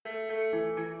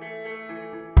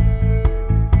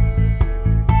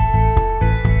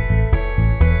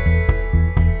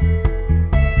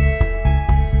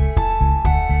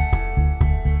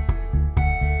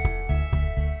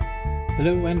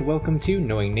welcome to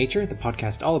Knowing Nature, the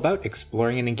podcast all about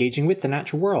exploring and engaging with the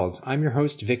natural world. I'm your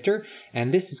host, Victor,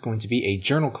 and this is going to be a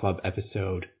Journal Club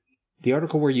episode. The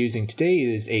article we're using today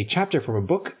is a chapter from a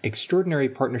book, Extraordinary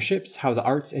Partnerships, How the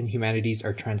Arts and Humanities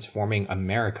Are Transforming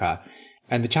America.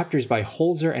 And the chapter is by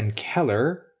Holzer and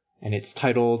Keller, and it's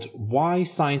titled, Why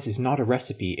Science is Not a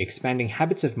Recipe, Expanding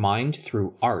Habits of Mind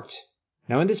Through Art.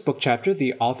 Now in this book chapter,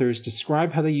 the authors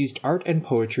describe how they used art and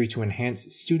poetry to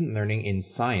enhance student learning in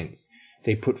science.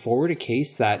 They put forward a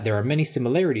case that there are many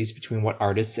similarities between what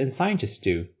artists and scientists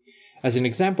do. As an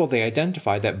example, they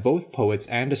identify that both poets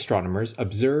and astronomers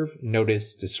observe,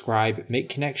 notice, describe, make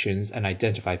connections, and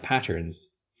identify patterns.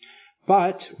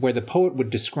 But where the poet would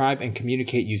describe and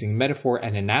communicate using metaphor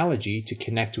and analogy to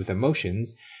connect with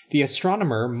emotions, the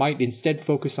astronomer might instead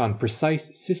focus on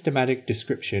precise systematic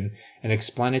description and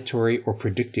explanatory or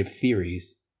predictive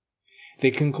theories. They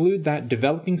conclude that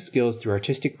developing skills through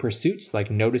artistic pursuits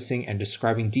like noticing and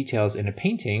describing details in a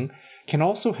painting can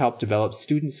also help develop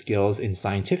student skills in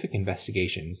scientific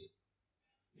investigations.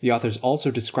 The authors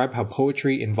also describe how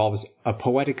poetry involves a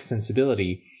poetic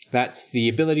sensibility. That's the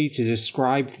ability to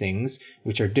describe things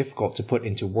which are difficult to put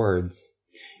into words.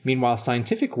 Meanwhile,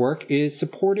 scientific work is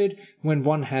supported when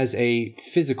one has a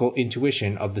physical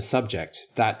intuition of the subject.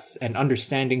 That's an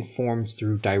understanding formed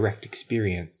through direct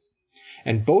experience.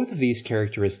 And both of these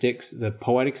characteristics, the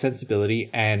poetic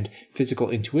sensibility and physical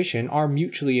intuition, are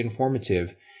mutually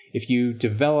informative. If you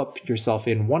develop yourself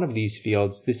in one of these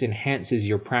fields, this enhances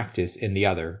your practice in the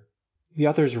other. The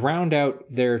authors round out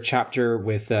their chapter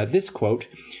with this quote,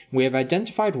 "We have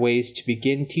identified ways to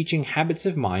begin teaching habits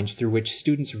of mind through which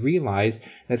students realize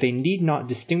that they need not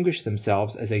distinguish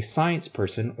themselves as a science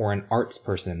person or an arts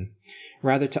person.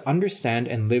 Rather, to understand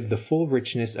and live the full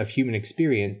richness of human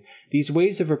experience, these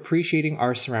ways of appreciating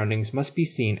our surroundings must be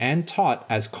seen and taught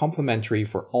as complementary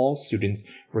for all students,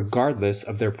 regardless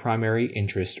of their primary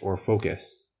interest or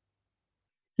focus."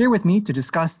 Here with me to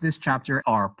discuss this chapter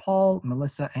are Paul,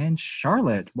 Melissa, and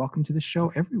Charlotte. Welcome to the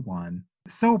show, everyone.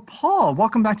 So, Paul,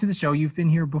 welcome back to the show. You've been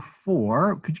here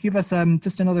before. Could you give us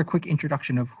just another quick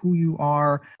introduction of who you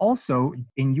are? Also,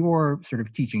 in your sort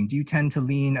of teaching, do you tend to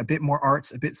lean a bit more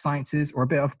arts, a bit sciences, or a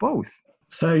bit of both?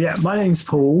 So, my name's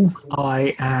Paul.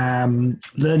 I am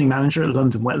Learning Manager at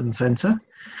London Wetland Centre,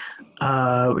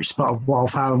 which is part of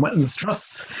Wildfowl and Wetlands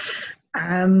Trust.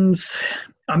 And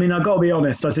I've got to be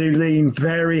honest, I do lean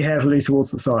very heavily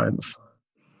towards the science.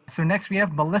 So next we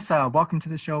have Melissa. Welcome to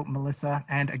the show, Melissa.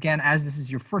 And again, as this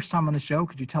is your first time on the show,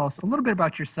 could you tell us a little bit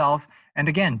about yourself? And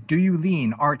again, do you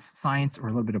lean arts, science, or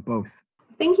a little bit of both?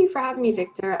 Thank you for having me,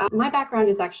 Victor. My background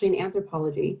is actually in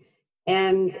anthropology.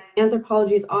 And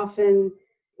anthropology is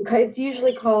it's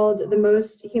usually called the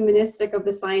most humanistic of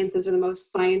the sciences or the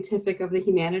most scientific of the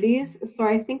humanities. So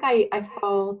I think I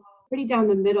fall pretty down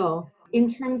the middle. In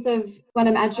terms of when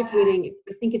I'm educating,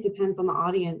 I think it depends on the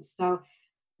audience. So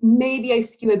maybe I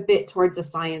skew a bit towards the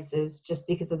sciences just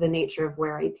because of the nature of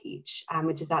where I teach,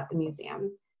 which is at the museum.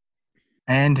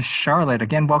 And Charlotte,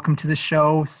 again, welcome to the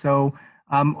show. So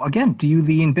again, do you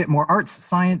lean a bit more arts,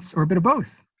 science, or a bit of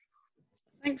both?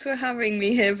 Thanks for having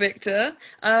me here, Victor.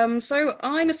 So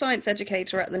I'm a science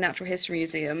educator at the Natural History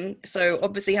Museum, so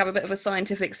obviously have a bit of a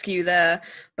scientific skew there,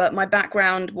 but my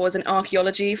background was in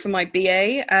archaeology for my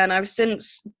BA, and I've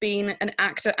since been an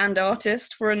actor and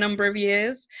artist for a number of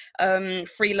years,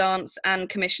 freelance and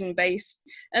commission-based,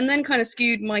 and then kind of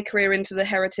skewed my career into the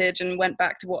heritage and went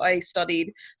back to what I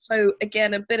studied. So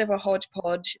again, a bit of a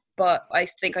hodgepodge, but I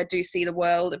think I do see the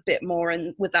world a bit more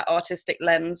with that artistic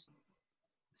lens.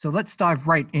 So let's dive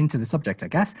right into the subject, I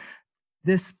guess.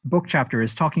 This book chapter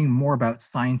is talking more about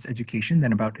science education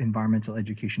than about environmental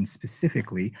education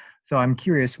specifically. So I'm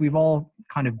curious, we've all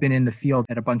kind of been in the field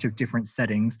at a bunch of different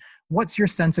settings. What's your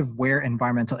sense of where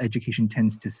environmental education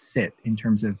tends to sit in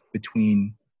terms of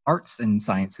between arts and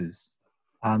sciences?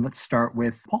 Let's start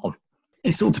with Paul.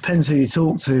 It all depends who you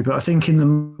talk to, but I think in the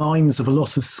minds of a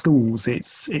lot of schools,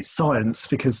 it's science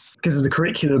because of the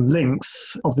curriculum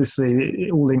links. Obviously,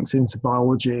 it all links into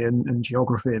biology and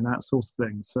geography and that sort of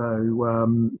thing.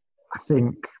 So I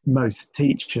think most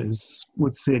teachers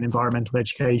would see an environmental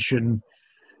education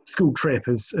school trip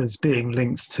as being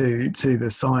linked to the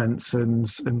science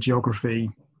and geography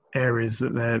areas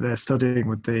that they're studying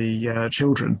with the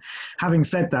children. Having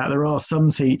said that, there are some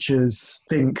teachers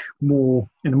think more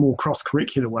in a more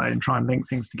cross-curricular way and try and link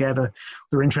things together.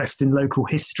 They're interested in local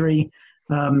history.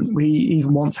 We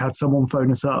even once had someone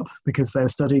phone us up because they're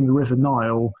studying the River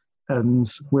Nile and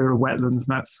we're a wetland, and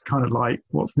that's kind of like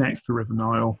what's next to the River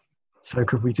Nile. So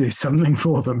could we do something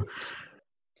for them?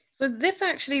 So this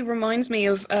actually reminds me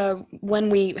of when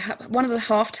one of the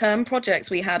half-term projects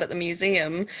we had at the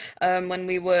museum, when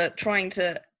we were trying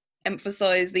to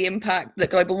emphasize the impact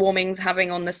that global warming's having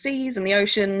on the seas and the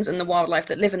oceans and the wildlife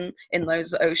that live in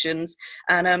those oceans.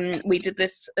 And we did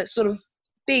this sort of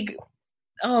big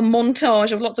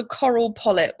montage of lots of coral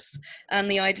polyps, and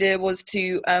the idea was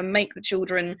to make the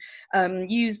children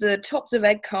use the tops of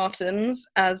egg cartons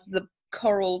as the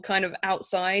coral kind of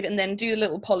outside, and then do the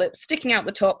little polyps sticking out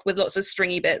the top with lots of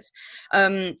stringy bits.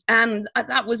 And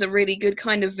that was a really good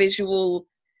kind of visual,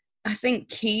 I think,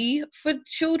 key for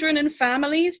children and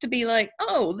families to be like,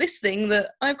 oh, this thing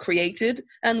that I've created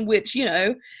and which,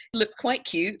 looks quite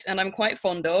cute and I'm quite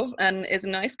fond of and is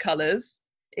nice colours,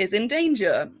 is in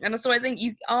danger. And so I think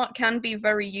art can be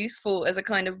very useful as a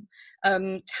kind of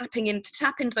tap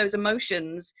into those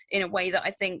emotions in a way that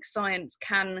I think science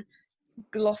can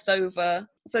gloss over.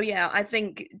 So yeah, I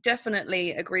think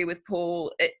definitely agree with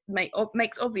Paul. It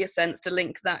makes obvious sense to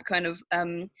link that kind of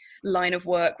line of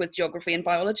work with geography and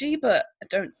biology, but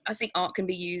I think art can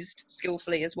be used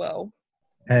skillfully as well.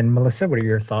 And Melissa, what are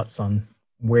your thoughts on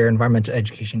where environmental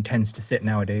education tends to sit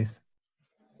nowadays?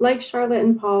 Like Charlotte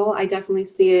and Paul, I definitely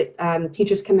see it.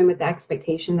 Teachers come in with the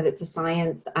expectation that it's a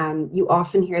science. You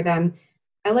often hear them.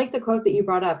 I like the quote that you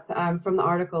brought up from the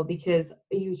article, because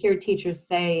you hear teachers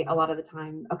say a lot of the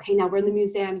time, okay, now we're in the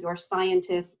museum, you're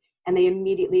scientists, and they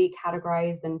immediately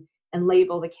categorize and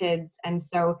label the kids. And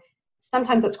so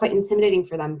sometimes that's quite intimidating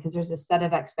for them because there's a set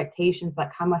of expectations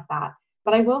that come with that.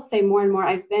 But I will say more and more,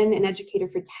 I've been an educator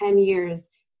for 10 years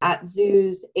at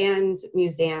zoos and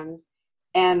museums.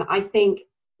 And I think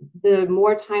the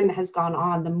more time that has gone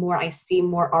on, the more I see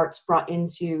more arts brought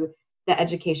into the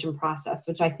education process,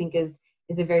 which I think is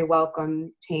a very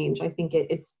welcome change. I think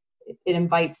it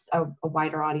invites a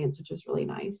wider audience, which is really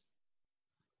nice.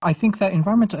 I think that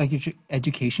environmental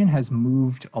education has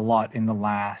moved a lot in the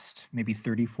last maybe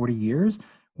 30, 40 years.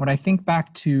 When I think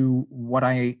back to what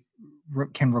I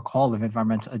can recall of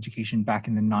environmental education back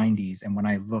in the 90s, and when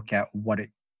I look at what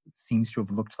it seems to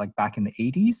have looked like back in the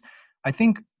 80s, I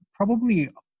think probably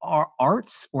our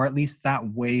arts, or at least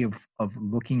that way of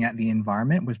looking at the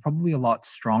environment, was probably a lot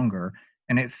stronger.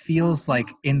 And it feels like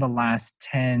in the last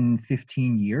 10,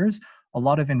 15 years, a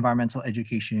lot of environmental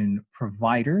education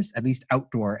providers, at least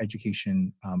outdoor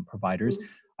education providers,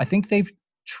 I think they've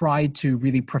tried to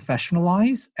really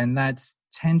professionalize, and that's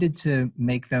tended to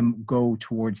make them go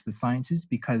towards the sciences,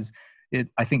 because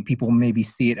I think people maybe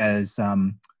see it as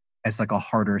like a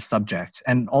harder subject.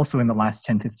 And also in the last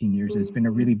 10, 15 years, there's been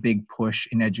a really big push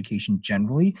in education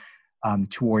generally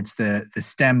towards the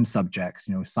STEM subjects,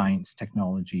 science,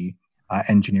 technology,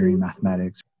 engineering,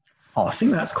 mathematics. I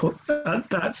think that's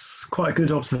quite a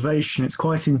good observation. It's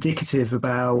quite indicative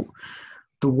about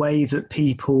the way that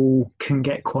people can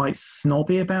get quite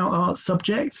snobby about art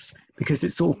subjects, because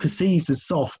it's sort of perceived as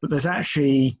soft, but there's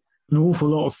actually an awful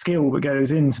lot of skill that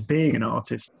goes into being an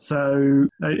artist. So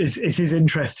it is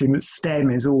interesting that STEM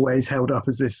is always held up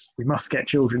as this, we must get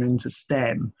children into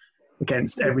STEM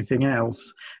against everything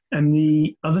else. And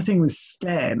the other thing with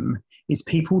STEM is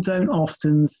people don't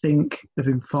often think of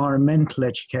environmental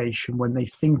education when they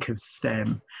think of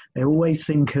STEM. They always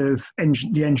think of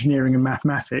the engineering and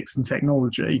mathematics and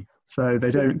technology. So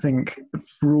they don't think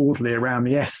broadly around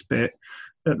the S bit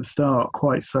at the start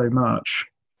quite so much.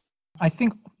 I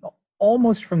think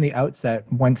almost from the outset,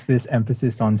 once this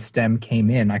emphasis on STEM came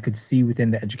in, I could see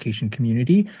within the education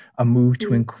community a move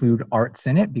to include arts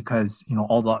in it, because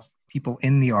all the people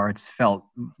in the arts felt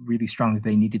really strongly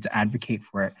they needed to advocate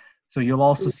for it. So you'll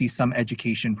also see some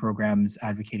education programs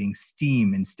advocating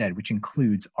STEAM instead, which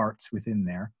includes arts within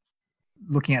there.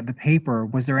 Looking at the paper,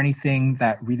 was there anything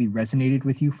that really resonated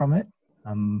with you from it?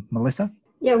 Melissa?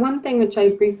 Yeah, one thing which I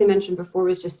briefly mentioned before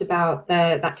was just about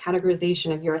that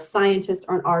categorization of you're a scientist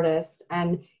or an artist.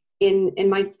 And in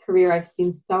my career, I've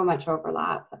seen so much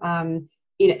overlap. I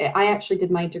actually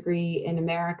did my degree in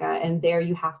America, and there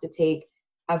you have to take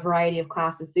a variety of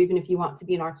classes. So even if you want to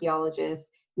be an archaeologist,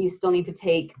 you still need to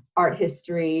take art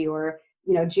history or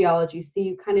geology. So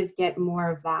you kind of get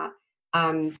more of that.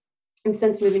 And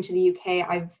since moving to the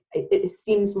UK, it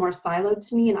seems more siloed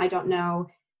to me, and I don't know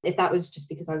if that was just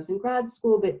because I was in grad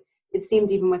school, but it seemed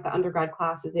even with the undergrad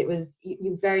classes, it was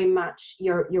you very much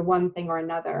you're one thing or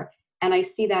another. And I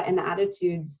see that in the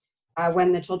attitudes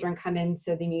when the children come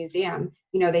into the museum.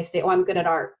 They say, oh, I'm good at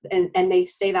art, and they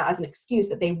say that as an excuse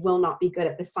that they will not be good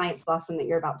at the science lesson that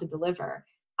you're about to deliver.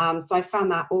 So I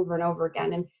found that over and over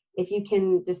again. And if you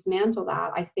can dismantle that,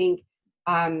 I think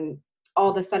all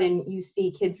of a sudden you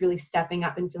see kids really stepping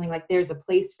up and feeling like there's a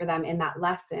place for them in that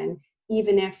lesson,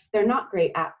 even if they're not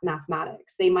great at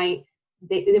mathematics. They might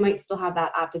they might still have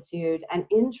that aptitude and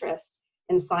interest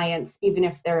in science, even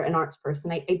if they're an arts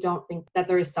person. I don't think that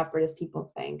they're as separate as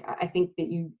people think. I think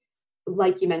that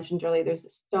like you mentioned earlier,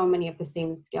 there's so many of the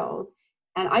same skills.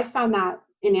 And I found that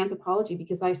in anthropology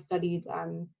because I studied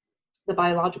the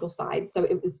biological side. So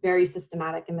it was very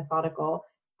systematic and methodical.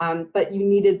 But you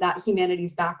needed that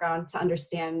humanities background to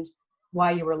understand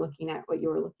why you were looking at what you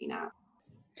were looking at.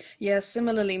 Yeah,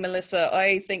 similarly, Melissa,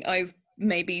 I think I've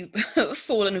maybe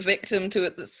fallen victim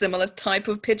to a similar type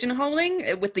of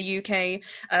pigeonholing with the UK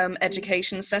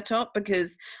education setup,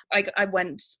 because I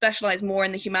went specialised more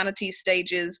in the humanities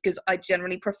stages because I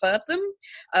generally preferred them.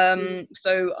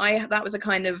 So that was a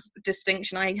kind of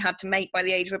distinction I had to make by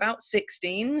the age of about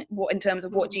 16 in terms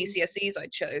of what GCSEs I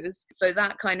chose. So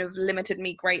that kind of limited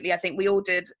me greatly. I think we all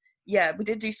did. Yeah, we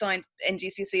did do science in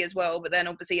GCSE as well, but then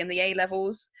obviously in the A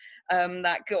levels,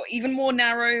 that got even more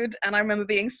narrowed. And I remember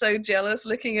being so jealous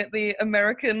looking at the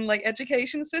American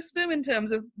education system in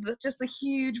terms of just the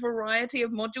huge variety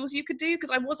of modules you could do.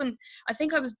 Because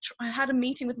I had a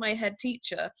meeting with my head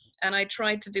teacher, and I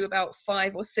tried to do about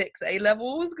 5 or 6 A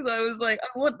levels because I was like,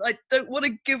 I don't want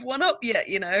to give one up yet,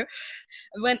 I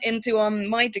went into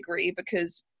my degree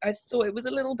because I thought it was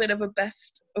a little bit of a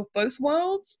best of both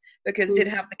worlds, because it did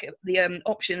have the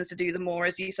options to do the more,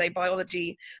 as you say,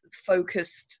 biology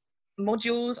focused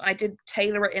modules. I did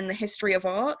tailor it in the history of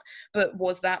art, but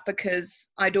was that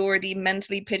because I'd already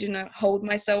mentally pigeonholed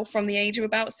myself from the age of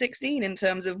about 16 in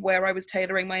terms of where I was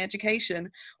tailoring my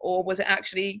education? Or was it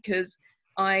actually because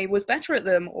I was better at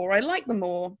them, or I liked them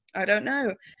more? I don't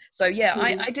know. So yeah,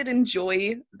 I did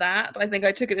enjoy that. I think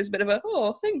I took it as a bit of a,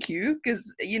 oh, thank you,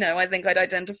 because, I think I'd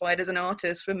identified as an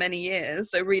artist for many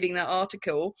years. So reading that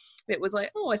article, it was like,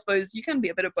 oh, I suppose you can be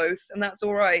a bit of both, and that's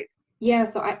all right. Yeah,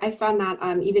 so I found that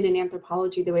even in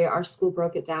anthropology, the way our school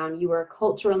broke it down, you were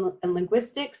cultural and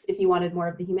linguistics if you wanted more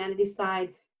of the humanities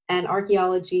side, and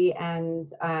archaeology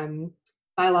and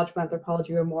biological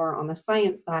anthropology were more on the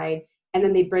science side. And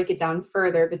then they break it down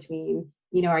further between,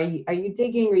 are you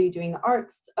digging, are you doing the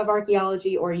arts of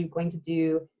archaeology, or are you going to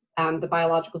do the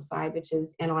biological side, which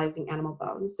is analyzing animal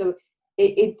bones? So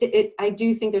I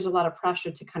do think there's a lot of pressure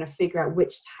to kind of figure out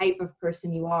which type of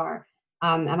person you are.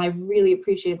 And I really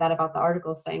appreciated that about the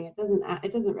article, saying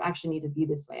it doesn't actually need to be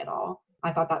this way at all.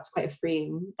 I thought that's quite a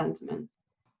freeing sentiment.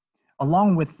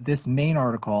 Along with this main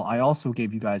article, I also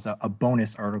gave you guys a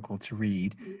bonus article to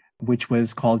read, which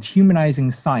was called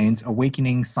Humanizing Science,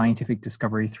 Awakening Scientific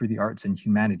Discovery Through the Arts and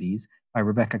Humanities by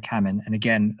Rebecca Kamen. And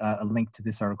again, a link to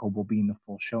this article will be in the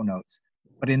full show notes.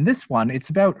 But in this one,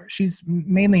 she's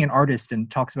mainly an artist and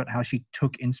talks about how she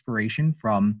took inspiration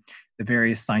from the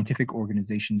various scientific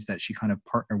organizations that she kind of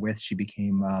partnered with. She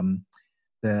became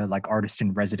the artist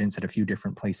in residence at a few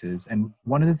different places. And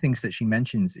one of the things that she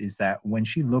mentions is that when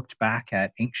she looked back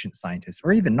at ancient scientists,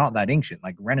 or even not that ancient,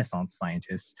 like Renaissance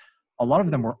scientists, a lot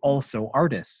of them were also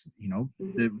artists.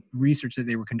 The research that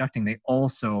they were conducting, they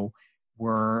also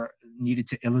were needed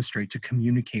to illustrate, to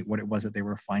communicate what it was that they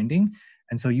were finding.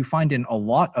 And so you find in a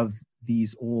lot of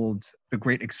these the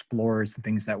great explorers and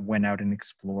things that went out and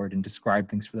explored and described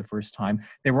things for the first time,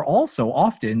 they were also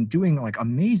often doing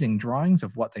amazing drawings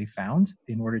of what they found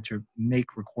in order to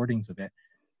make recordings of it.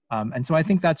 And so I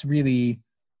think that's really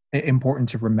important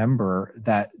to remember,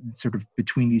 that sort of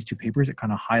between these two papers, it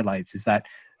kind of highlights is that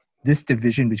this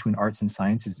division between arts and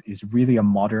science is really a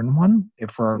modern one.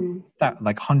 For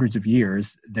hundreds of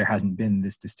years, there hasn't been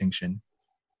this distinction.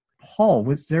 Paul,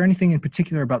 was there anything in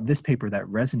particular about this paper that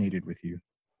resonated with you?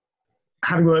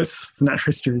 Having worked for the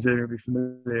Natural History Museum, you'll be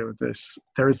familiar with this.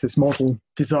 There is this model,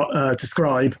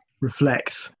 describe,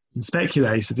 reflect, and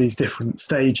speculate of these different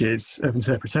stages of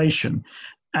interpretation.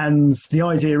 And the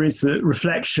idea is that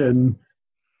reflection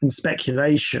and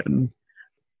speculation,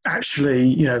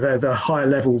 actually, they're the higher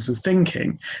levels of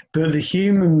thinking, but the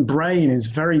human brain is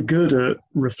very good at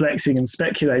reflecting and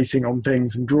speculating on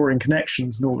things and drawing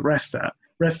connections and all the rest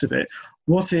of it.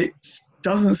 What it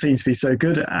doesn't seem to be so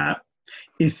good at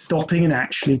is stopping and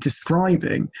actually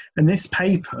describing. And this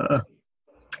paper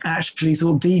actually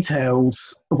sort of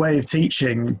details a way of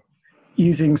teaching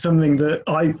using something that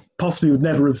I possibly would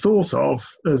never have thought of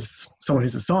as someone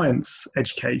who's a science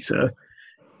educator,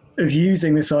 of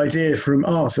using this idea from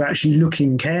art, of actually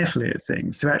looking carefully at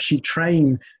things, to actually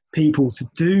train people to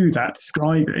do that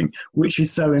describing, which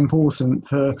is so important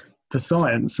for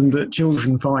science and that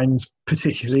children find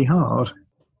particularly hard.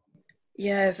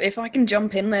 Yeah, if I can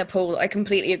jump in there, Paul, I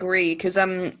completely agree. Because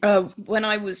when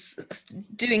I was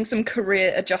doing some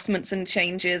career adjustments and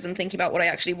changes and thinking about what I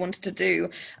actually wanted to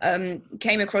do,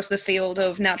 came across the field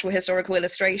of natural historical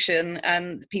illustration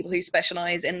and people who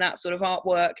specialize in that sort of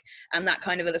artwork and that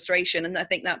kind of illustration. And I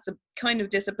think that's a kind of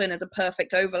discipline as a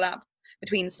perfect overlap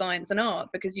between science and art,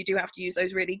 because you do have to use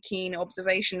those really keen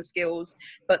observation skills,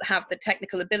 but have the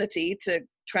technical ability to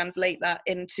translate that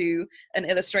into an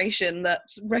illustration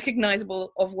that's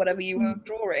recognizable of whatever you are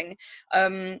drawing.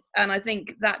 And I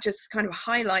think that just kind of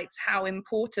highlights how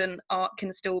important art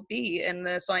can still be in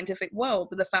the scientific world,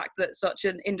 but the fact that such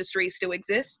an industry still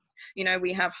exists. You know,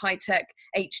 we have high-tech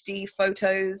HD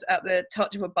photos at the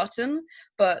touch of a button,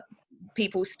 but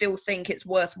people still think it's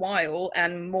worthwhile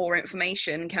and more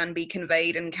information can be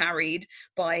conveyed and carried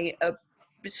by a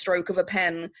stroke of a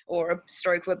pen or a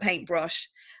stroke of a paintbrush.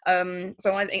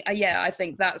 So I think, I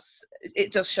think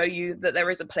it does show you that there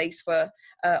is a place for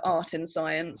art in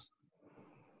science.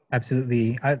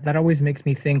 Absolutely. That always makes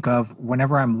me think of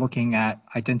whenever I'm looking at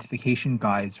identification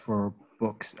guides for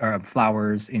books, or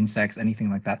flowers, insects,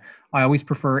 anything like that. I always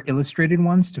prefer illustrated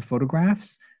ones to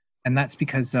photographs. And that's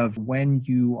because of when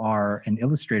you are an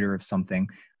illustrator of something,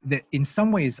 that in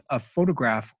some ways a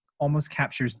photograph almost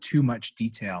captures too much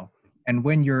detail. And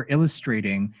when you're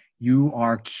illustrating, you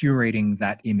are curating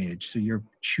that image. So you're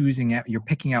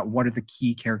picking out what are the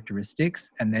key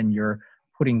characteristics, and then you're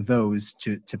putting those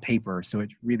to paper. So it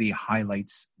really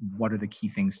highlights what are the key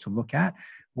things to look at.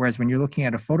 Whereas when you're looking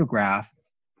at a photograph,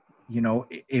 you know,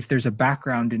 if there's a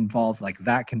background involved, like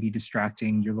that can be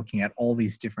distracting. You're looking at all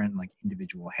these different like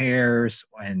individual hairs,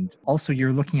 and also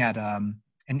you're looking at an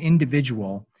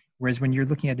individual. Whereas when you're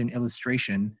looking at an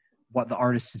illustration, what the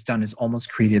artist has done is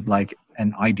almost created like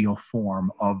an ideal form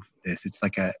of this. It's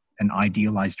like an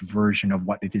idealized version of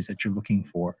what it is that you're looking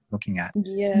at.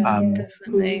 Yeah,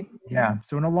 definitely. Yeah.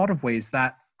 So in a lot of ways,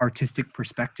 that artistic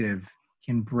perspective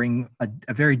can bring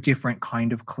a very different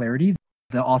kind of clarity.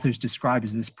 The authors describe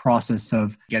as this process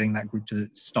of getting that group to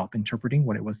stop interpreting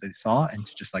what it was they saw and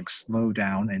to just like slow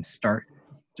down and start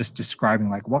just describing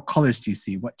like, what colors do you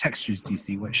see? What textures do you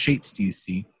see? What shapes do you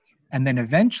see? And then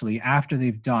eventually, after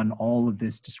they've done all of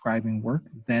this describing work,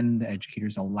 then the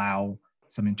educators allow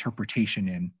some interpretation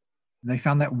in. They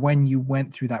found that when you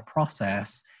went through that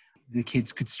process, the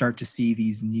kids could start to see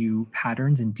these new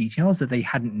patterns and details that they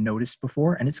hadn't noticed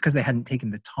before. And it's because they hadn't taken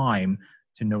the time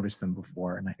to notice them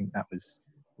before. And I think that was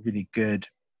really good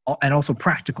and also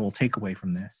practical takeaway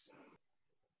from this.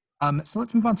 So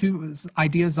let's move on to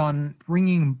ideas on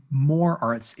bringing more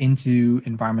arts into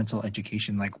environmental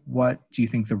education. Like, what do you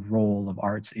think the role of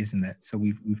arts is in it? So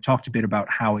we've talked a bit about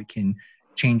how it can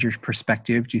change your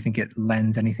perspective. Do you think it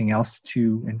lends anything else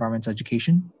to environmental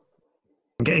education?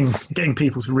 Getting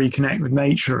people to reconnect with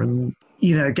nature, and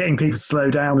getting people to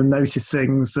slow down and notice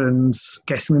things, and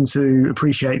getting them to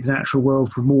appreciate the natural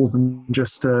world from more than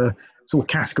just a sort of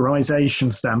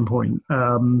categorization standpoint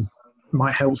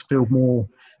might help to build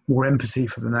more empathy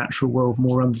for the natural world,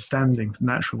 more understanding for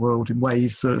the natural world in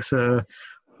ways that are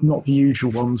not the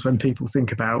usual ones when people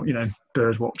think about,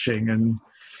 bird watching and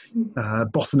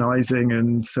botanizing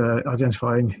and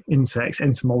identifying insects,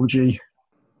 entomology.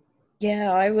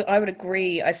 Yeah, I would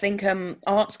agree. I think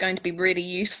art's going to be really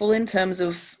useful in terms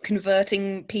of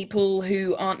converting people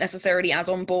who aren't necessarily as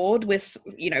on board with,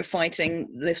 fighting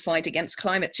this fight against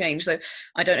climate change. So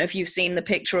I don't know if you've seen the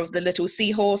picture of the little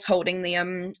seahorse holding the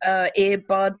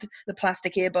earbud, the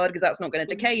plastic earbud, because that's not going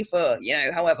to decay for,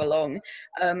 however long.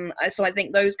 So I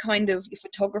think those kind of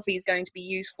photography is going to be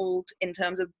useful in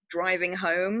terms of driving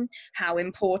home how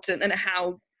important and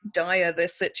how dire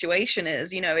this situation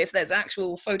is. If there's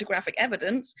actual photographic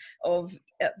evidence of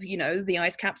the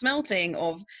ice caps melting,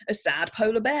 of a sad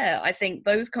polar bear, I think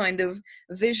those kind of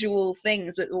visual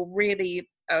things that will really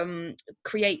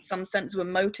create some sense of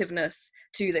emotiveness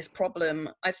to this problem,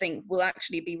 I think will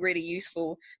actually be really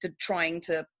useful to trying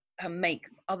to make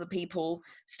other people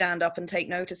stand up and take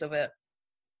notice of it.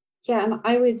 Yeah, and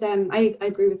I would I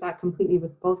agree with that completely,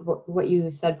 with both of what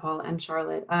you said, Paul and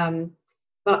Charlotte.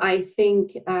 But I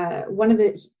think one of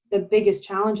the biggest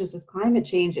challenges with climate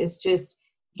change is just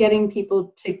getting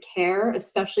people to care,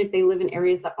 especially if they live in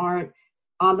areas that aren't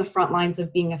on the front lines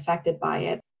of being affected by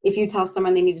it. If you tell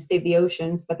someone they need to save the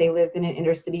oceans, but they live in an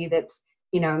inner city that's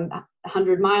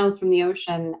 100 miles from the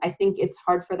ocean, I think it's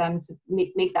hard for them to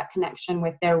make that connection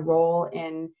with their role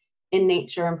in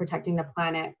nature and protecting the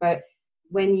planet. But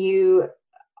when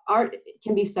art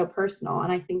can be so personal,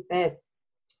 and I think that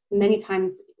many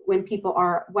times when people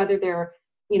are, whether they're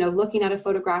looking at a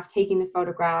photograph, taking the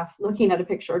photograph, looking at a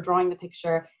picture or drawing the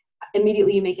picture,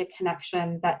 immediately you make a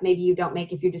connection that maybe you don't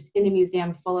make if you're just in a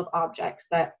museum full of objects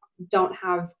that don't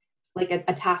have like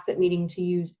a tacit meaning to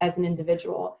you as an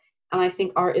individual. And I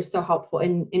think art is so helpful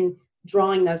in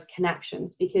drawing those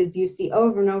connections, because you see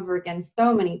over and over again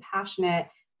so many passionate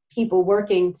people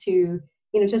working to,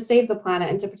 to save the planet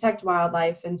and to protect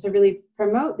wildlife and to really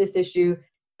promote this issue.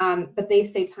 But they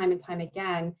say time and time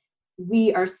again,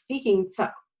 we are speaking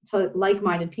to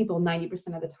like-minded people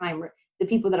 90% of the time. The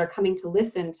people that are coming to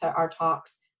listen to our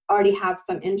talks already have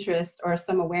some interest or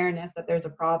some awareness that there's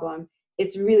a problem.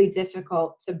 It's really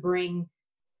difficult to bring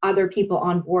other people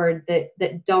on board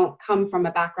that don't come from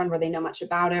a background where they know much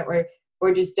about it,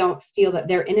 or just don't feel that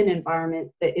they're in an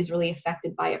environment that is really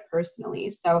affected by it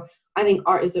personally. So I think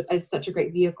art is such a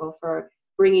great vehicle for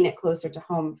bringing it closer to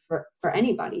home for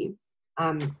anybody.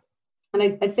 And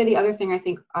I'd say the other thing I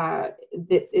think that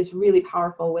is really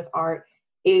powerful with art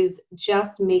is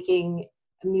just making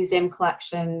museum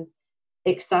collections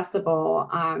accessible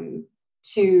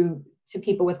to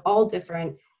people with all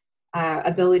different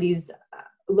abilities,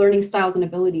 learning styles and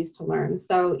abilities to learn.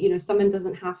 So, someone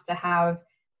doesn't have to have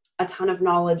a ton of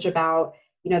knowledge about,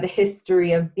 the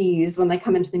history of bees when they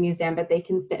come into the museum, but they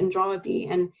can sit and draw a bee.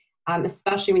 And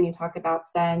especially when you talk about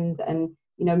SEND and,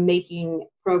 making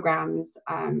programs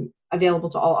available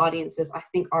to all audiences, I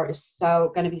think art is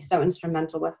going to be so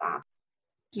instrumental with that.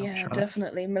 Yeah,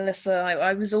 definitely, Melissa.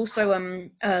 I was also,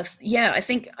 I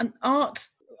think art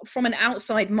from an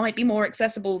outside might be more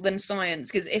accessible than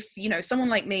science, because if someone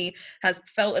like me has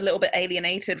felt a little bit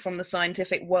alienated from the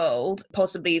scientific world,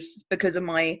 possibly because of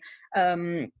my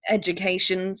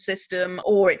education system,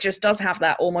 or it just does have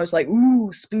that almost like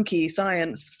ooh spooky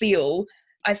science feel,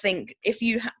 I think if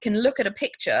you can look at a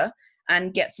picture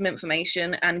and get some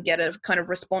information and get a kind of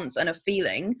response and a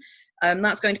feeling,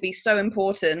 that's going to be so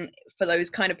important for those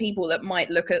kind of people that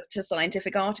might look at a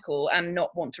scientific article and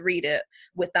not want to read it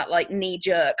with that like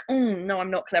knee-jerk, no, I'm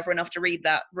not clever enough to read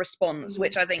that response,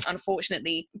 which I think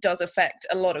unfortunately does affect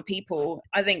a lot of people.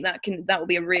 I think that will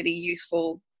be a really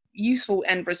useful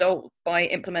end result by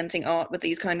implementing art with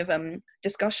these kind of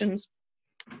discussions.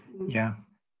 Yeah,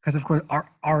 because of course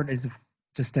art is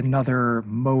just another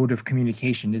mode of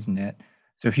communication, isn't it?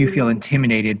 So if you feel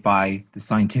intimidated by the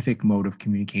scientific mode of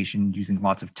communication using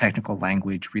lots of technical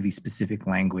language, really specific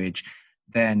language,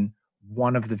 then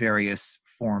one of the various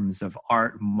forms of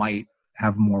art might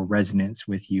have more resonance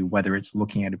with you, whether it's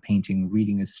looking at a painting,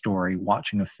 reading a story,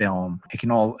 watching a film. It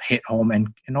can all hit home.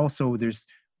 And also there's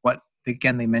what,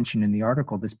 again, they mentioned in the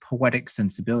article, this poetic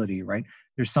sensibility, right?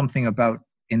 There's something about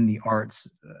in the arts,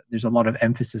 there's a lot of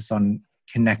emphasis on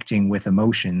connecting with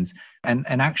emotions, and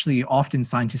actually often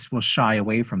scientists will shy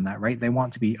away from that, right? They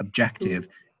want to be objective.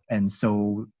 And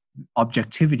so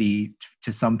objectivity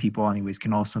to some people anyways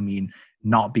can also mean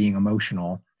not being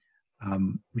emotional,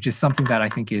 which is something that I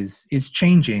think is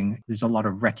changing. There's a lot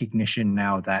of recognition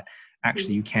now that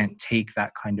actually you can't take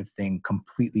that kind of thing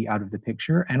completely out of the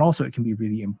picture. And also it can be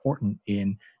really important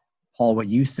in, Paul, what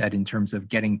you said in terms of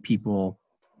getting people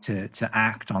to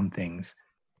act on things.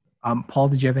 Paul,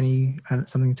 did you have any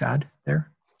something to add there?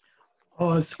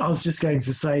 I was just going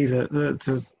to say that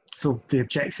the sort of the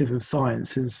objective of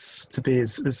science is to be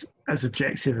as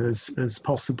objective as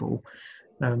possible,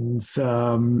 and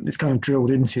it's kind of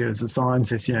drilled into you as a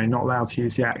scientist. Not allowed to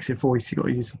use the active voice; you've got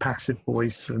to use the passive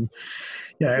voice, and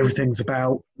everything's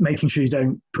about making sure you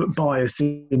don't put bias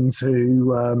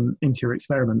into your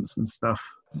experiments and stuff.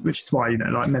 Which is why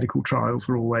like medical trials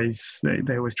are always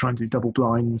they always try and do double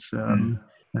blinds.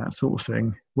 That sort of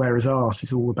thing. Whereas art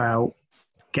is all about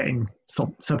getting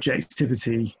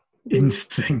subjectivity in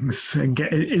things and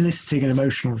eliciting an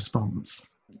emotional response.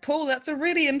 Paul, that's a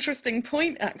really interesting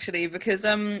point, actually, because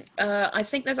I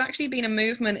think there's actually been a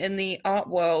movement in the art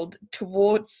world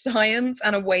towards science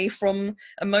and away from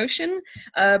emotion.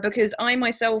 Because I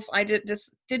myself,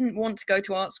 just didn't want to go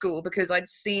to art school because I'd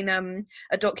seen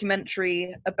a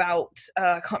documentary about,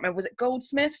 I can't remember, was it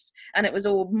Goldsmiths? And it was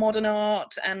all modern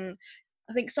art, and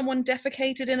I think someone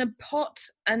defecated in a pot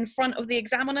in front of the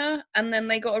examiner, and then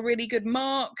they got a really good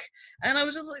mark. And I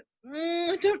was just like,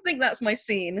 I don't think that's my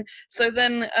scene. So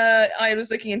then I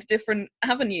was looking into different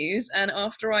avenues, and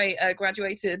after I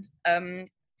graduated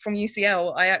from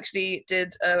UCL, I actually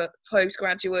did a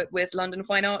postgraduate with London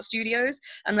Fine Art Studios,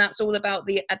 and that's all about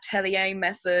the atelier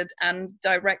method and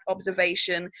direct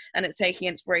observation, and it's taking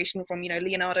inspiration from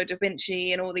Leonardo da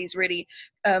Vinci and all these really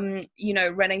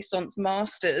Renaissance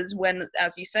masters, when,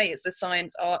 as you say, it's the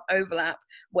science art overlap,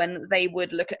 when they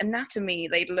would look at anatomy,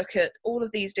 they'd look at all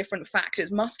of these different factors,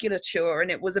 musculature,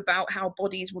 and it was about how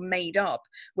bodies were made up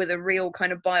with a real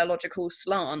kind of biological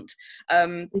slant.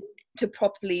 to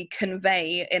properly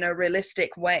convey in a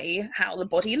realistic way how the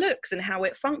body looks and how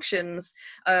it functions.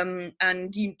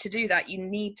 To do that, you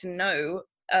need to know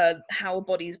how a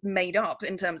body's made up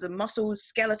in terms of muscles,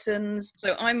 skeletons.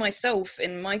 So I myself,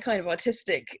 in my kind of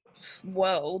artistic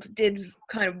world, did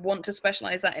kind of want to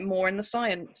specialize that more in the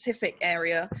scientific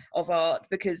area of art,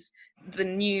 because the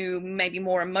new, maybe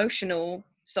more emotional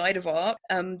side of art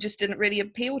just didn't really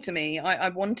appeal to me. I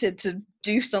wanted to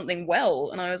do something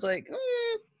well, and I was like,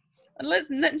 let's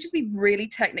just be really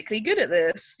technically good at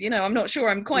this. I'm not sure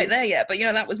I'm quite there yet, but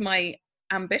that was my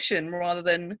ambition, rather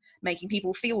than making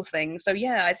people feel things. So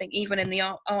yeah, I think even in the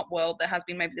art world, there has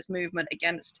been maybe this movement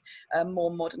against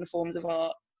more modern forms of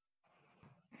art.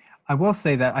 I will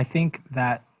say that I think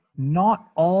that not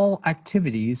all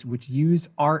activities which use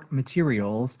art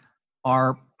materials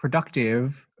are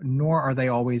productive, nor are they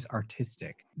always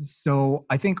artistic. So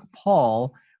I think,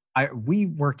 Paul, we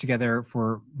worked together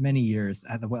for many years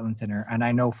at the Wetland Center, and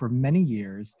I know for many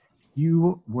years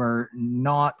you were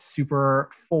not super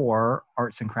for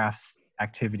arts and crafts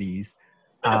activities.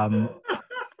 And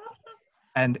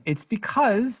it's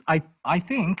because I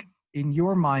think in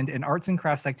your mind, an arts and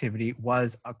crafts activity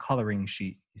was a coloring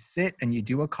sheet. You sit and you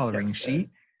do a coloring sheet.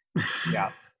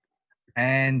 Yeah.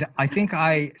 And I think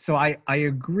I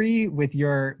agree with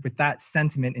that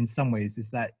sentiment in some ways,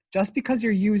 is that just because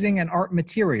you're using an art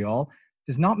material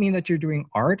does not mean that you're doing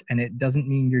art, and it doesn't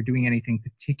mean you're doing anything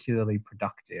particularly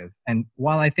productive. And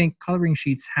while I think coloring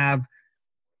sheets have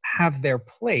their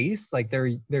place, like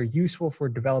they're useful for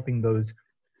developing those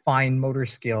fine motor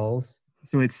skills,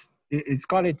 so it's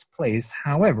got its place.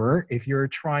 However, if you're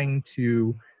trying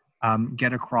to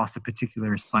get across a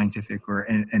particular scientific or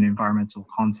an environmental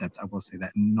concept, I will say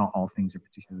that not all things are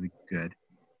particularly good.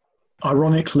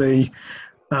 Ironically,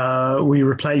 we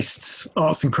replaced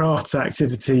arts and crafts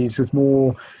activities with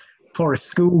more Forest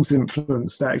Schools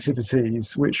influenced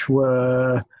activities, which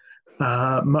were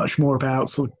much more about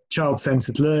sort of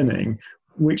child-centered learning,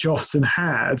 which often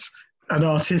had an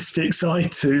artistic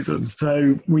side to them.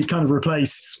 So we kind of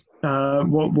replaced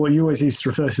what you always used to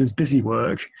refer to as busy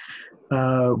work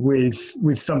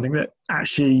with something that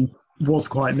actually was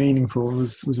quite meaningful,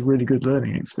 was a really good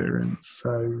learning experience.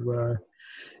 So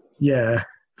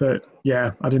but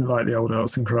I didn't like the old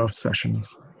arts and crafts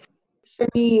sessions. For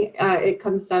me, it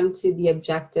comes down to the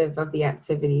objective of the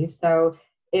activity. So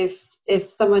if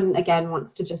someone, again,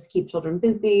 wants to just keep children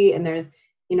busy, and there's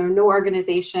no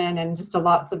organization and just a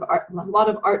lot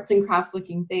of arts and crafts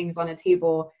looking things on a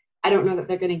table, I don't know that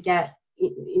they're going to get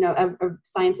a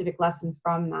scientific lesson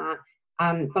from that.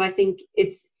 But I think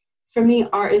for me,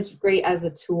 art is great as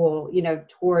a tool,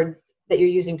 towards that you're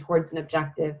using towards an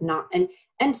objective,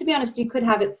 and to be honest, you could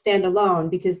have it stand alone,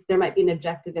 because there might be an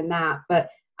objective in that. But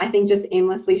I think just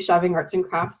aimlessly shoving arts and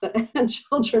crafts at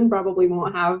children probably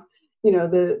won't have,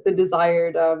 the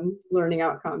desired learning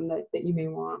outcome that you may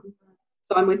want.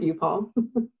 So I'm with you, Paul.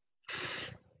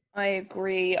 I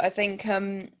agree. I think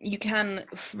you can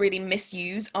really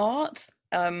misuse art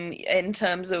in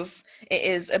terms of it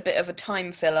is a bit of a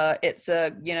time filler. It's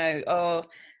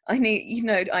I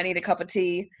need a cup of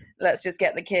tea. Let's just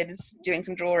get the kids doing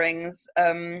some drawings.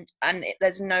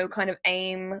 There's no kind of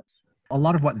aim. A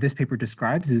lot of what this paper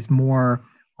describes is more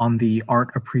on the art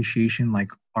appreciation, like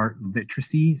art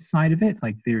literacy side of it.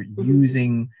 Like they're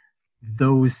using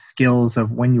those skills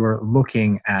of when you're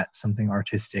looking at something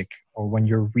artistic, or when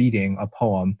you're reading a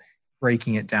poem,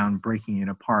 breaking it down, breaking it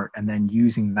apart, and then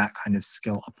using that kind of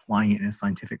skill, applying it in a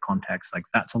scientific context. Like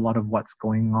that's a lot of what's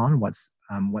going on,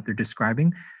 what they're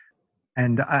describing.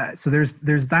 And so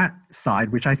there's that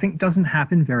side, which I think doesn't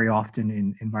happen very often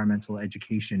in environmental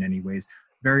education anyways.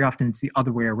 Very often it's the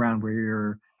other way around,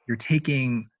 where you're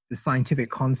taking the scientific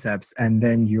concepts and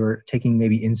then you're taking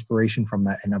maybe inspiration from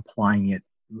that and applying it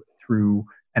through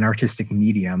an artistic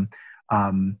medium.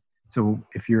 So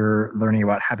if you're learning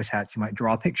about habitats, you might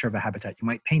draw a picture of a habitat, you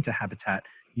might paint a habitat,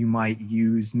 you might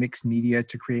use mixed media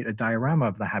to create a diorama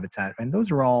of the habitat. And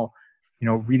those are all,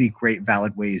 really great,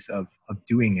 valid ways of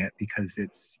doing it, because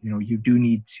it's, you do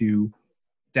need to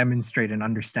demonstrate an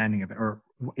understanding of it, or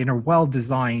in a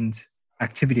well-designed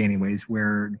activity anyways,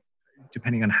 where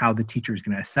depending on how the teacher is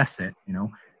going to assess it,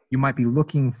 you might be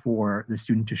looking for the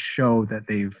student to show that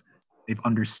they've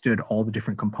understood all the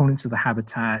different components of the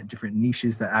habitat, different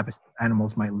niches that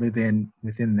animals might live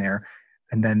within there.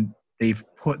 And then they've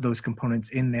put those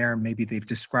components in there. Maybe they've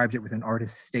described it with an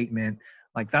artist's statement.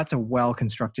 Like that's a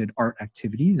well-constructed art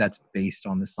activity that's based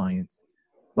on the science.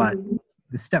 But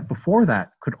the step before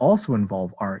that could also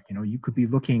involve art. You could be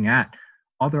looking at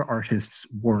other artists'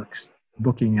 works,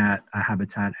 looking at a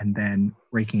habitat and then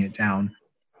breaking it down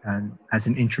as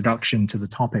an introduction to the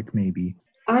topic maybe.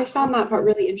 I found that part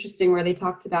really interesting where they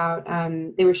talked about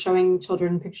they were showing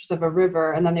children pictures of a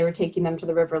river and then they were taking them to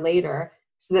the river later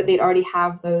so that they'd already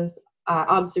have those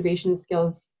observation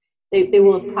skills. They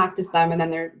will have practiced them and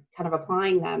then they're kind of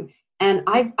applying them. And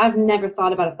I've never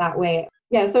thought about it that way.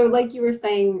 Yeah, so like you were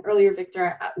saying earlier,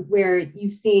 Victor, where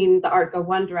you've seen the art go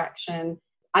one direction,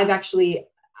 I've actually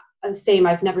same.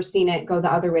 I've never seen it go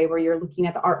the other way, where you're looking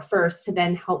at the art first to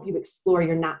then help you explore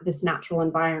this natural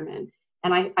environment.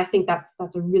 And I think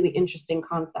that's a really interesting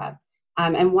concept,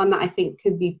 and one that I think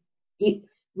could be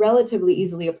relatively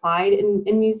easily applied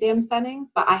in museum settings,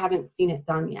 but I haven't seen it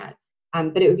done yet.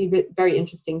 But it would be very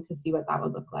interesting to see what that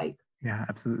would look like. Yeah,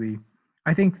 absolutely.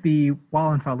 I think the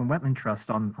Wildfowl and Wetland Trust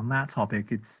on that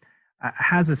topic,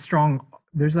 has a strong,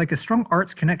 there's like a strong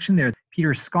arts connection there.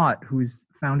 Peter Scott, who's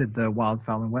founded the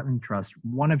Wildfowl and Wetland Trust,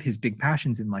 one of his big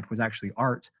passions in life was actually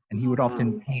art, and he would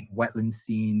often paint wetland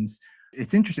scenes.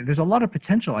 It's interesting. There's a lot of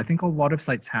potential. I think a lot of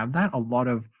sites have that. A lot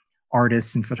of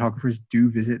artists and photographers do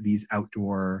visit these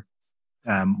outdoor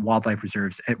wildlife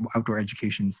reserves, outdoor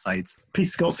education sites. Peter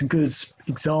Scott's a good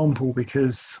example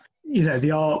because, you know,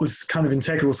 the art was kind of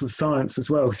integral to the science as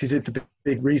well, because he did the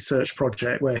big research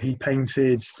project where he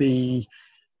painted the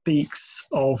beaks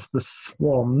of the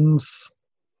swans.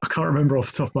 I can't remember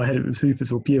off the top of my head if it was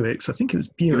Hoopers or Buicks. I think it was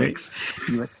Buicks.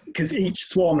 Because each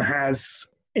swan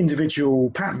has individual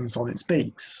patterns on its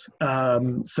beaks.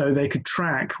 So they could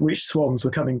track which swans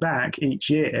were coming back each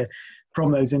year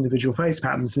from those individual face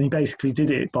patterns. And he basically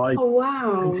did it by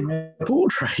painting their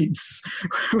portraits,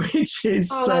 which is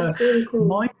that's really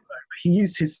cool. He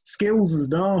used his skills as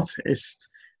an artist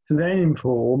to then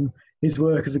inform his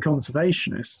work as a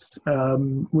conservationist,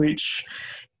 which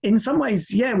in some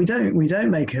ways, yeah, we don't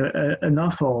make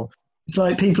enough of. It's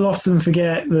like people often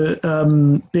forget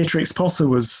that Beatrix Potter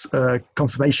was a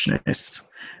conservationist,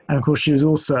 and of course she was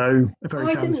also a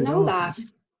very talented artist.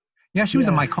 That. Yeah, she was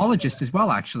a mycologist as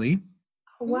well, actually.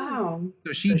 Wow.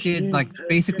 So she did like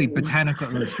basically botanical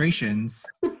illustrations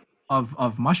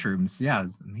of mushrooms. Yeah,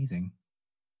 it's amazing.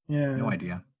 Yeah. No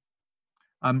idea.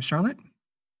 Charlotte?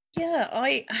 Yeah,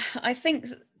 I think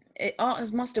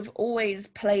art must have always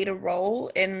played a role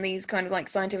in these kind of like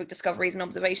scientific discoveries and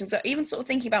observations. So even sort of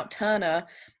thinking about Turner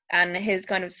and his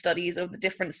kind of studies of the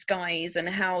different skies and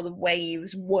how the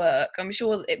waves work, I'm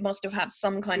sure it must have had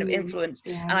some kind of influence.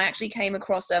 Yeah. And I actually came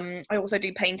across, I also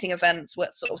do painting events, with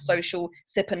sort of social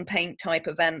sip and paint type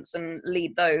events, and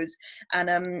lead those.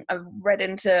 And I've read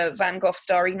into Van Gogh's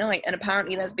Starry Night, and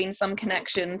apparently there's been some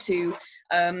connection to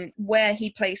where he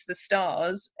placed the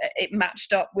stars. It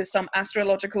matched up with some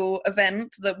astrological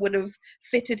event that would have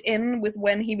fitted in with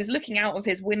when he was looking out of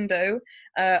his window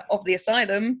of the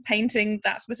asylum, painting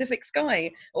that specific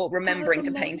sky, or remembering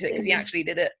to paint it, because he actually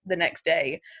did it the next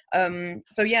day.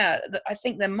 So yeah, I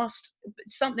think there must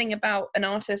something about an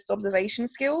artist's observation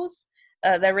skills.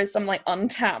 There is some like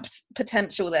untapped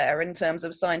potential there in terms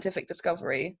of scientific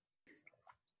discovery.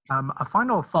 A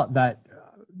final thought that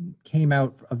came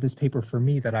out of this paper for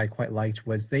me that I quite liked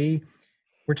was they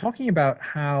were talking about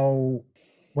how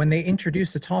when they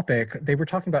introduced the topic, they were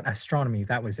talking about astronomy.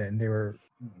 That was it. And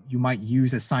you might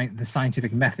use the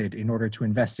scientific method in order to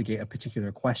investigate a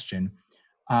particular question.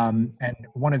 And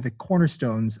one of the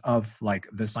cornerstones of like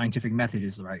the scientific method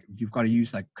is, right, you've got to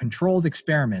use like controlled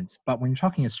experiments. But when you're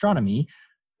talking astronomy,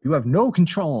 you have no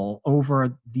control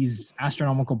over these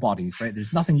astronomical bodies, right?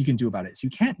 There's nothing you can do about it. So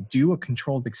you can't do a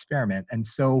controlled experiment. And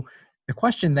so the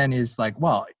question then is like,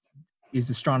 well, is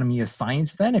astronomy a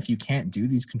science then if you can't do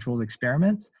these controlled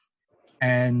experiments?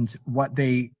 And what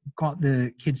they got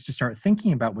the kids to start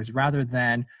thinking about was, rather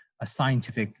than the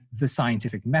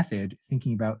scientific method,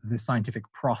 thinking about the scientific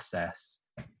process,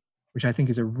 which I think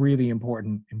is a really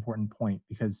important point,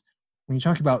 because when you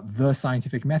talk about the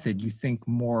scientific method, you think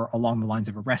more along the lines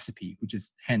of a recipe, which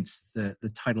is hence the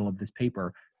title of this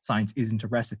paper. Science isn't a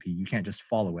recipe. You can't just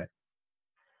follow it.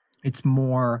 It's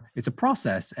a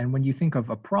process. And when you think of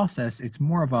a process, it's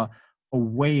more of a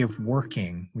way of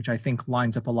working, which I think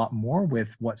lines up a lot more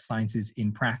with what science is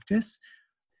in practice.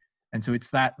 And so it's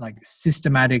that like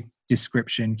systematic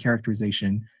description,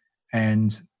 characterization,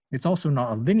 and it's also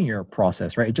not a linear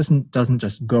process, right? It doesn't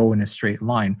just go in a straight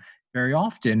line. Very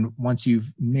often, once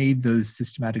you've made those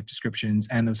systematic descriptions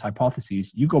and those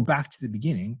hypotheses, you go back to the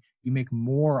beginning, you make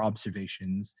more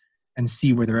observations and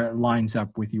see whether it lines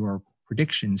up with your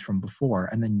predictions from before.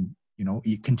 And then,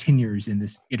 it continues in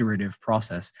this iterative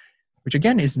process, which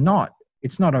again it's not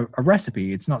a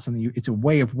recipe. It's not something it's a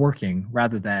way of working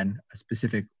rather than a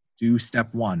specific do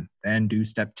step 1, then do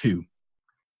step 2.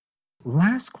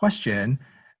 Last question.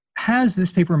 Has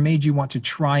this paper made you want to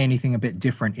try anything a bit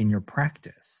different in your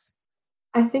practice?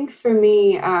 I think for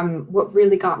me, what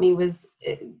really got me was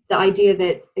the idea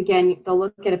that, again, they'll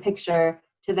look at a picture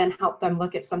to then help them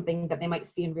look at something that they might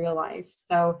see in real life.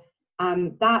 So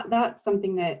that's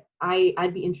something that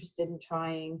I'd be interested in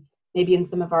trying maybe in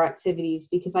some of our activities,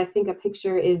 because I think a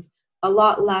picture is a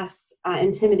lot less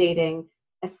intimidating,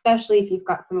 especially if you've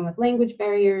got someone with language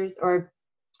barriers or,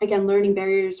 again, learning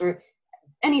barriers or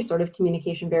any sort of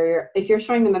communication barrier. If you're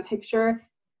showing them a picture,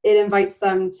 it invites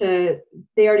them to,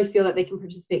 they already feel that they can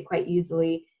participate quite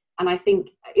easily. And I think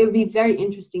it would be very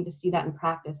interesting to see that in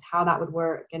practice, how that would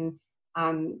work. And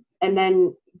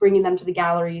then bringing them to the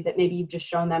gallery that maybe you've just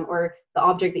shown them, or the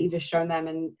object that you've just shown them,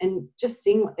 and just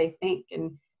seeing what they think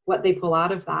and what they pull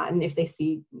out of that. And if they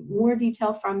see more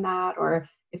detail from that, or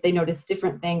if they notice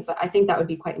different things, I think that would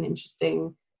be quite an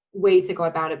interesting way to go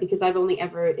about it, because I've only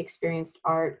ever experienced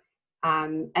art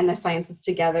and the sciences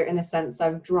together in the sense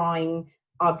of drawing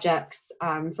objects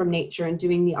from nature and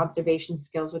doing the observation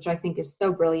skills, which I think is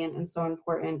so brilliant and so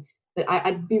important, that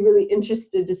I'd be really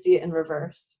interested to see it in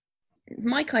reverse.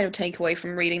 My kind of takeaway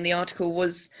from reading the article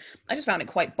was I just found it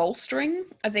quite bolstering.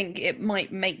 I think it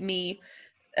might make me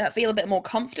feel a bit more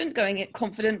confident going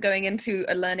into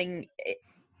a learning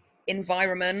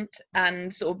environment,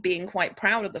 and sort of being quite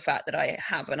proud of the fact that I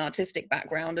have an artistic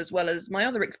background as well as my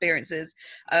other experiences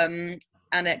and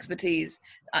expertise.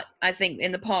 I think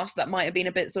in the past that might have been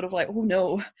a bit sort of like, oh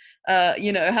no,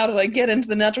 how did I get into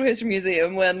the Natural History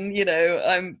Museum when,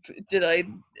 did I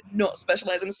not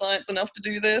specialize in science enough to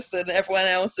do this, and everyone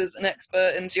else is an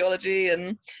expert in geology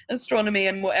and astronomy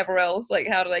and whatever else, like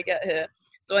how did I get here?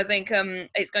 So I think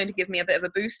it's going to give me a bit of a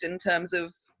boost in terms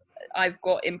of I've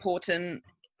got important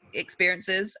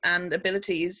experiences and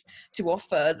abilities to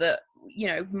offer that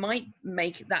might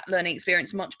make that learning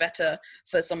experience much better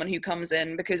for someone who comes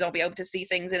in, because I'll be able to see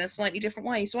things in a slightly different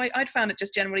way. So I'd found it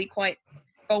just generally quite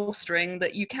bolstering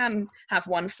that you can have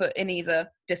one foot in either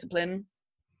discipline.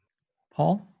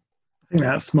 Paul? I think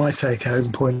that's my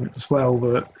take-home point as well,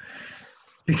 that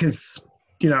because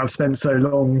I've spent so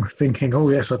long thinking, oh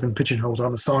yes, I've been pigeonholed,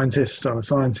 I'm a scientist,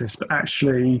 but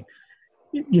actually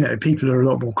people are a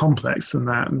lot more complex than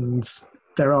that, and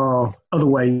there are other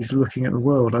ways of looking at the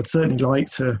world. I'd certainly like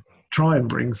to try and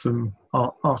bring some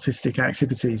artistic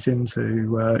activities into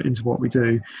what we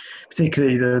do,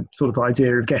 particularly the sort of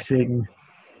idea of getting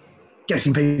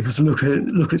people to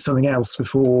look at something else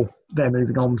before they're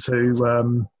moving on to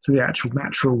the actual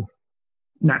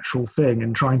natural thing,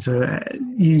 and trying to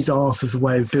use art as a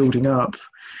way of building up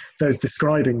those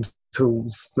describing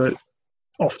tools that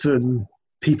often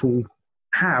people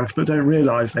have but don't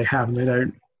realise they have, and they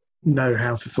don't know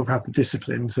how to sort of have the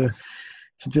discipline to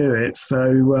do it.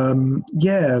 So a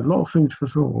lot of food for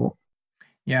thought.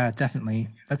 Yeah, definitely.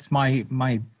 That's my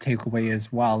takeaway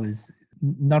as well, is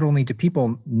not only do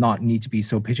people not need to be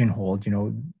so pigeonholed,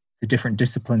 the different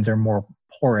disciplines are more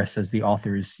porous, as the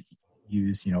authors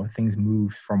use, things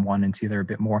move from one into the other a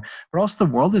bit more, but also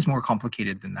the world is more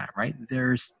complicated than that, right?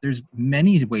 There's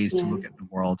many ways to look at the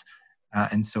world,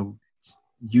 and so it's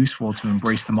useful to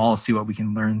embrace them all, see what we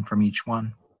can learn from each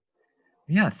one.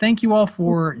 Yeah, thank you all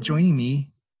for joining me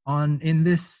in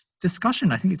this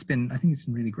discussion. I think it's been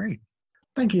really great.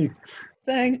 Thank you.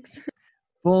 Thanks.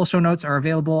 Full show notes are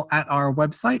available at our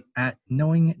website at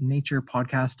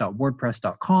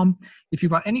knowingnaturepodcast.wordpress.com. If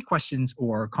you've got any questions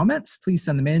or comments, please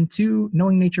send them in to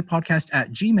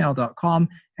knowingnaturepodcast@gmail.com,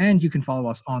 and you can follow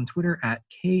us on Twitter at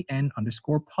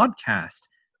 @KN_podcast.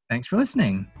 Thanks for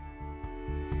listening.